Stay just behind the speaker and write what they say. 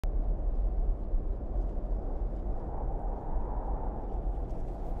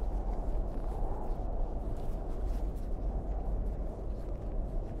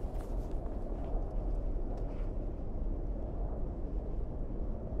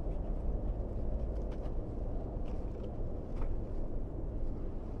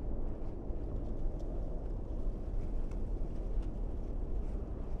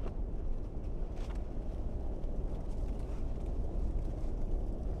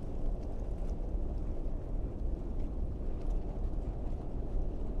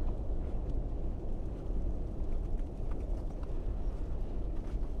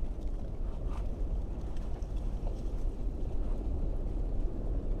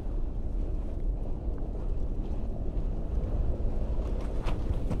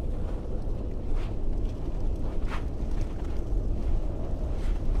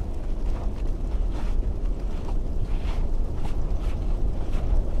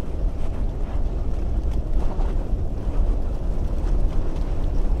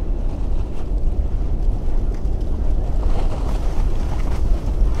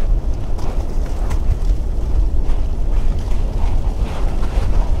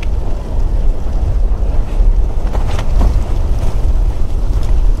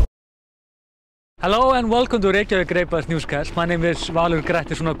Hello and welcome to RVK Newscast. My name is Valur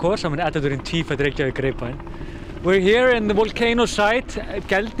Grettisson, of course. I'm an editor-in-chief at RVK. We're here in the Volcano site,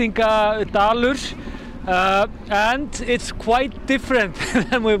 Geldingadalir, and it's quite different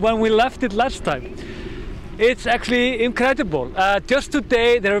than when we left it last time. It's actually incredible. Just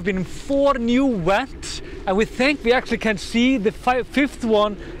today there have been 4 new vents, and we think we actually can see the 5th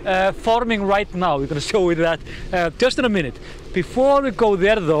one forming right now. We're going to show you that just in a minute. Before we go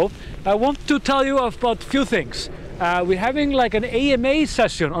there though, I want to tell you about a few things. We're having like an AMA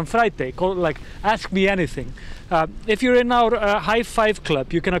session on Friday called like Ask Me Anything. If you're in our High Five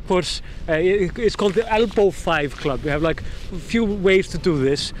Club, you can of course, it's called the Elbow 5 Club. We have like a few ways to do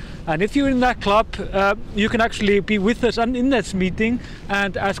this. And if you're in that club, you can actually be with us in this meeting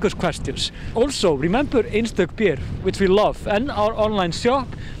and ask us questions. Also, remember Einstök beer, which we love, and our online shop.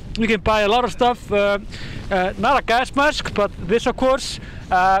 You can buy a lot of stuff, not a gas mask, but this of course,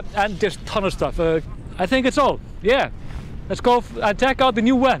 and just a ton of stuff. I think it's all. Yeah, let's go and check out the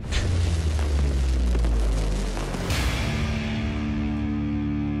new vent.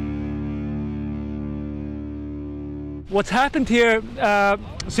 What's happened here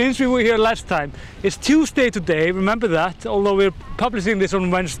since we were here last time is Tuesday today, remember that, although we're publishing this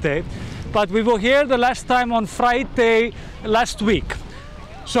on Wednesday. But we were here the last time on Friday last week.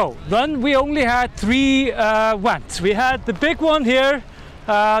 So then we only had 3 vents. We had the big one here,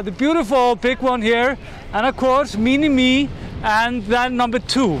 the beautiful big one here, and of course mini-me, and then number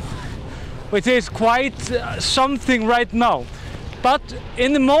 2, which is quite something right now. But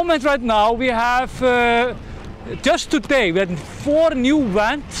in the moment right now we have, just today we had 4 new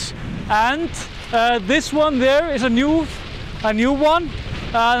vents, and this one there is a new one,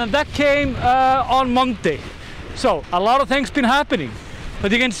 and that came on Monday. So a lot of things been happening.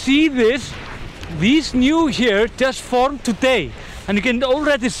 But you can see these new here just formed today, and you can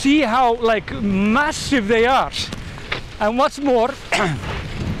already see how like massive they are. And what's more,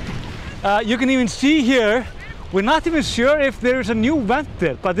 you can even see here, we're not even sure if there is a new vent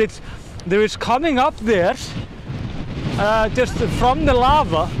there, but there is coming up there, just from the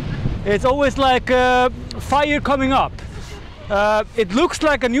lava. It's always like fire coming up. It looks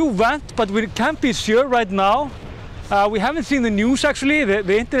like a new vent, but we can't be sure right now. We haven't seen the news actually.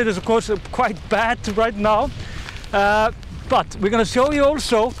 The internet is of course quite bad right now. But we're going to show you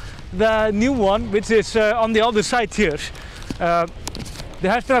also the new one, which is on the other side here. There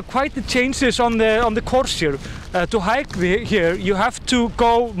has been quite the changes on the course here. To hike here, you have to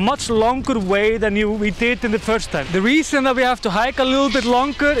go much longer way than we did in the first time. The reason that we have to hike a little bit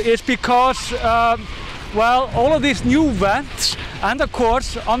longer is because well, all of these new vents, and of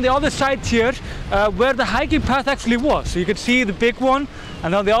course on the other side here where the hiking path actually was. So you can see the big one,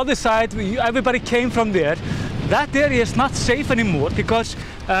 and on the other side everybody came from there. That area is not safe anymore because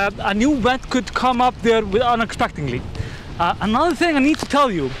a new vent could come up there unexpectedly. Another thing I need to tell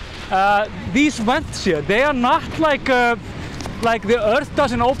you, these vents here, they are not like the earth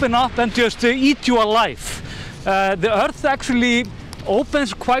doesn't open up and just eat you alive. The earth actually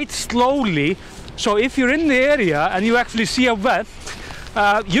opens quite slowly. So if you're in the area and you actually see a vent,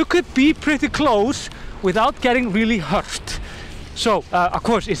 you could be pretty close without getting really hurt. So of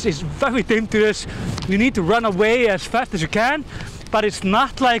course it's very dangerous. You need to run away as fast as you can, but it's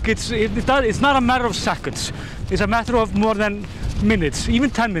not like it's not a matter of seconds. It's a matter of more than minutes,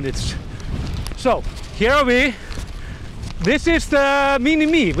 even 10 minutes. So here are we. This is the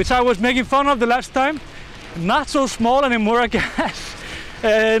mini-me, which I was making fun of the last time. Not so small anymore, I guess.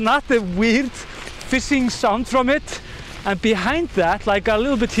 Not the weird fishing sound from it. And behind that, like a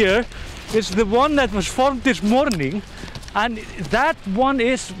little bit here, is the one that was formed this morning, and that one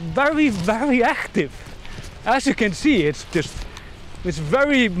is very, very active. As you can see, it's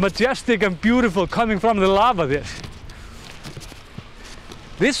very majestic and beautiful coming from the lava there.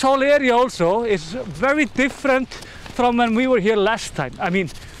 This whole area also is very different from when we were here last time. I mean,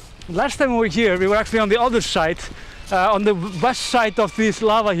 last time we were here, we were actually on the other side, on the west side of this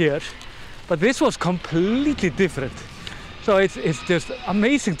lava here. But this was completely different. So it's just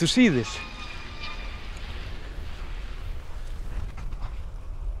amazing to see this.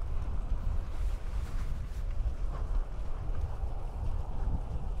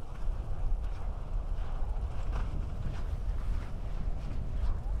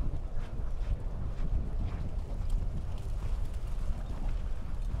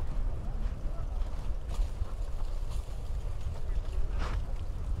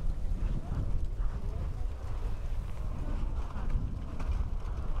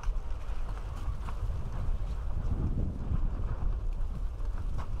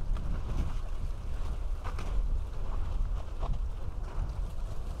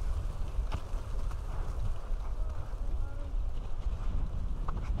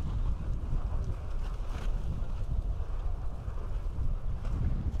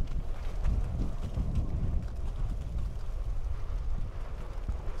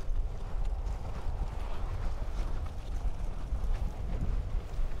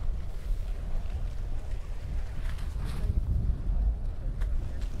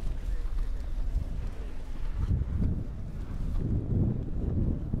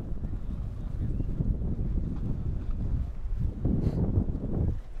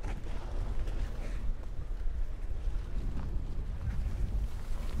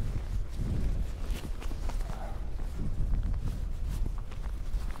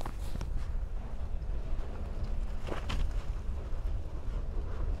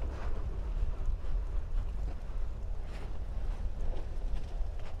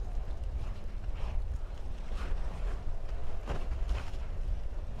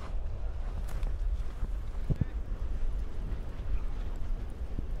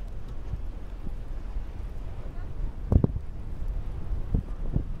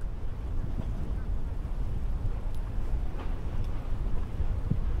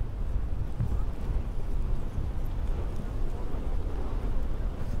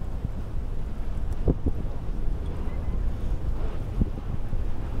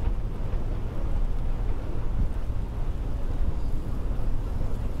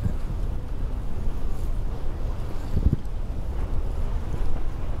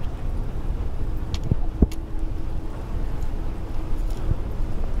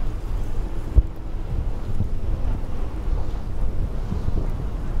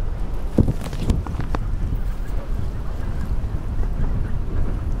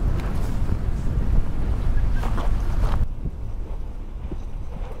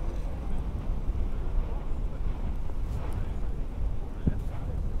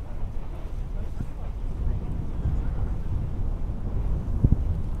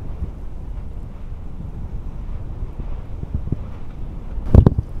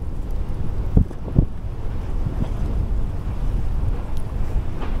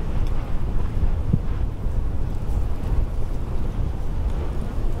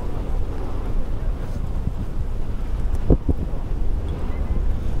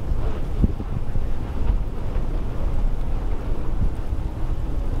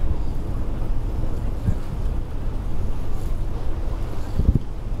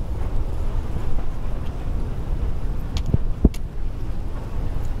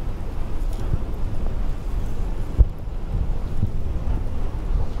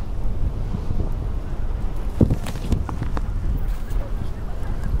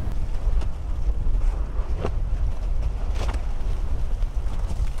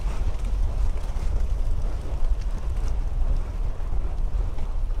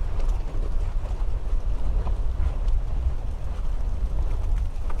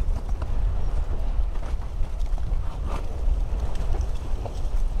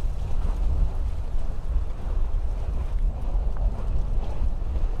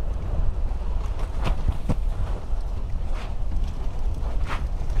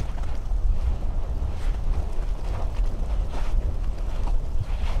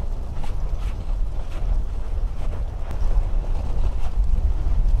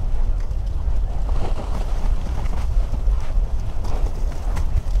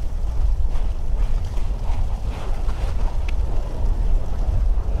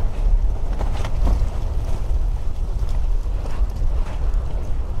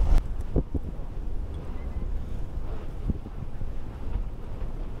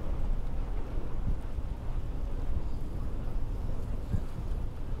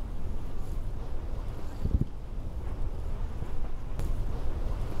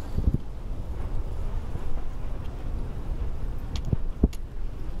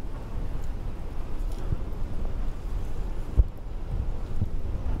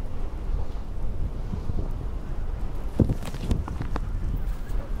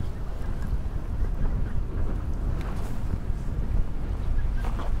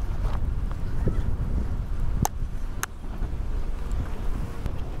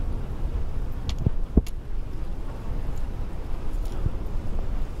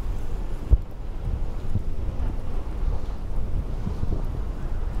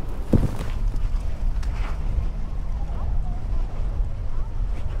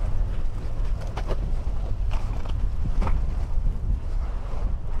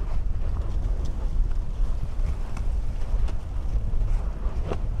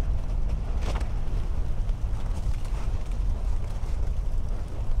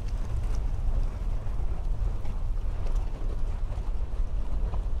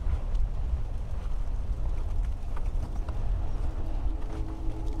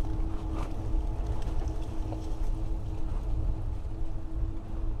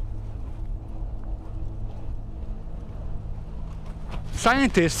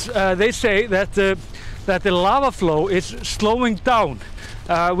 scientists, they say that the lava flow is slowing down,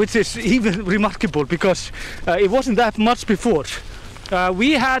 which is even remarkable because it wasn't that much before.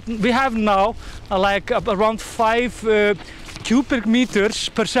 We have now like around 5 cubic meters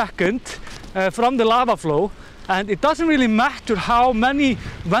per second from the lava flow, and it doesn't really matter how many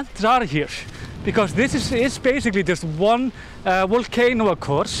vents are here, because this is basically just one volcano, of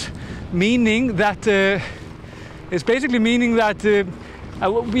course, meaning that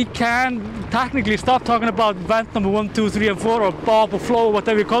we can technically stop talking about vent number 1, 2, 3, and 4, or bob or flow,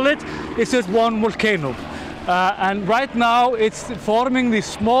 whatever you call it. It's just one volcano. And right now it's forming these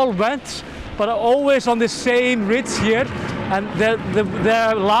small vents, but are always on the same ridge here. And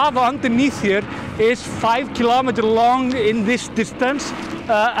the lava underneath here is 5 kilometers long in this distance,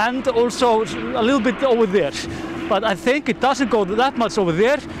 and also a little bit over there. But I think it doesn't go that much over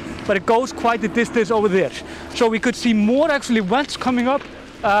there, but it goes quite a distance over there. So we could see more actually vents coming up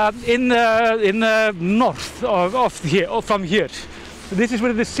in the north of here, from here. This is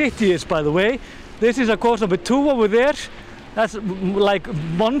where the city is, by the way. This is of course number 2 over there. That's like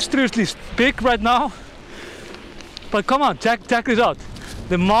monstrously big right now. But come on, check this out.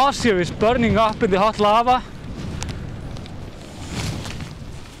 The moss here is burning up in the hot lava.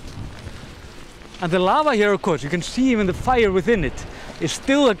 And the lava here, of course, you can see even the fire within it is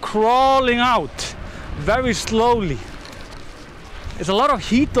still crawling out very slowly. There's a lot of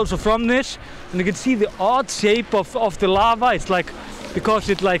heat also from this, and you can see the odd shape of the lava. It's like, because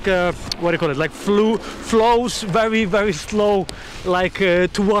it like, what do you call it, like flows very, very slow, like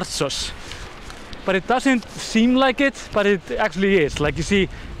towards us. But it doesn't seem like it, but it actually is. Like you see,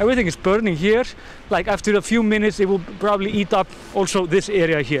 everything is burning here. Like after a few minutes, it will probably eat up also this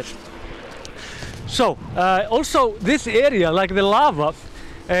area here. So, also this area, like the lava,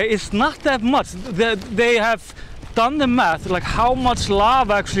 is not that much. They have done the math, like how much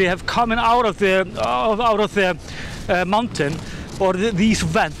lava actually have coming out of the mountain, or these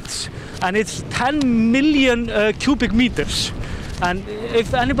vents, and it's 10 million cubic meters. And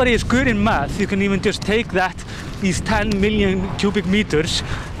if anybody is good in math, you can even just take these 10 million cubic meters,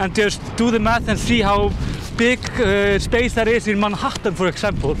 and just do the math and see how big space that is in Manhattan, for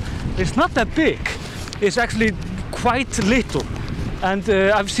example. It's not that big. It's actually quite little. And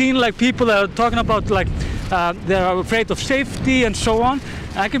I've seen like people that are talking about like they're afraid of safety and so on.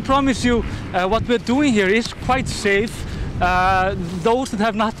 I can promise you what we're doing here is quite safe. Those that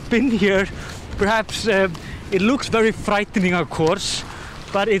have not been here, perhaps it looks very frightening, of course,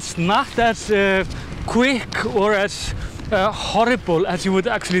 but it's not as quick or as horrible as you would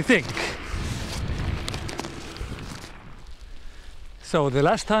actually think. So the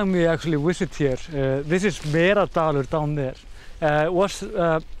last time we actually visited here, this is Geldingadalir down there. Was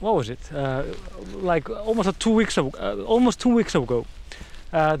what was it? Like almost 2 weeks ago.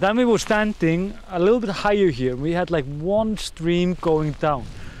 Then we were standing a little bit higher here. We had like one stream going down.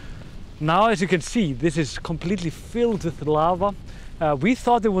 Now, as you can see, this is completely filled with lava. We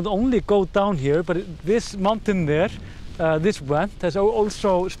thought it would only go down here, but this mountain there, this vent, has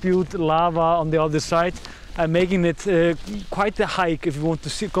also spewed lava on the other side, making it quite a hike if you want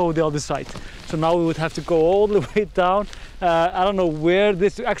to go the other side. So now we would have to go all the way down. I don't know where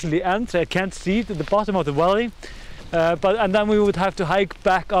this actually ends. I can't see it at the bottom of the valley. And then we would have to hike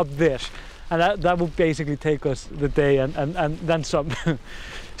back up there. And that would basically take us the day and then some.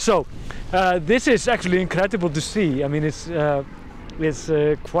 So this is actually incredible to see. I mean, it's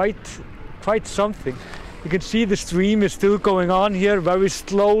quite something. You can see the stream is still going on here, very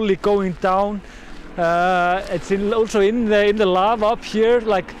slowly going down. It's also in the lava up here,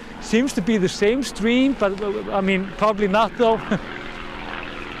 like seems to be the same stream, but I mean probably not though.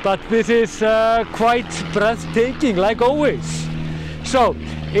 But this is quite breathtaking, like always. So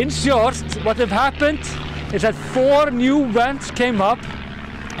in short, what have happened is that 4 new vents came up.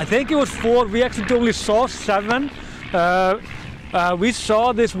 I think it was 4. We actually only saw 7. We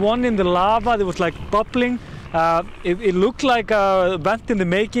saw this one in the lava that was like bubbling. It looked like a vent in the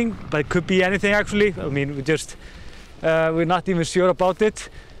making, but it could be anything actually. I mean, we're not even sure about it.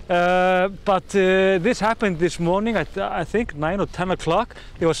 But this happened this morning at I think 9 or 10 o'clock.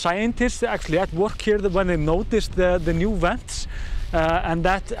 There were scientists actually at work here when they noticed the new vents, and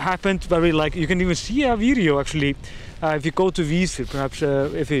that happened very like, you can even see a video actually if you go to Vísir, perhaps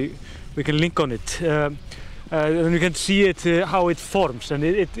if we can link on it. And you can see it how it forms, and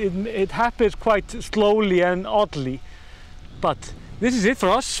it happens quite slowly and oddly. But this is it for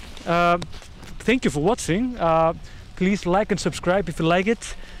us. Thank you for watching. Please like and subscribe if you like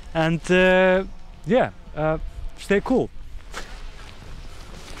it, and yeah, stay cool.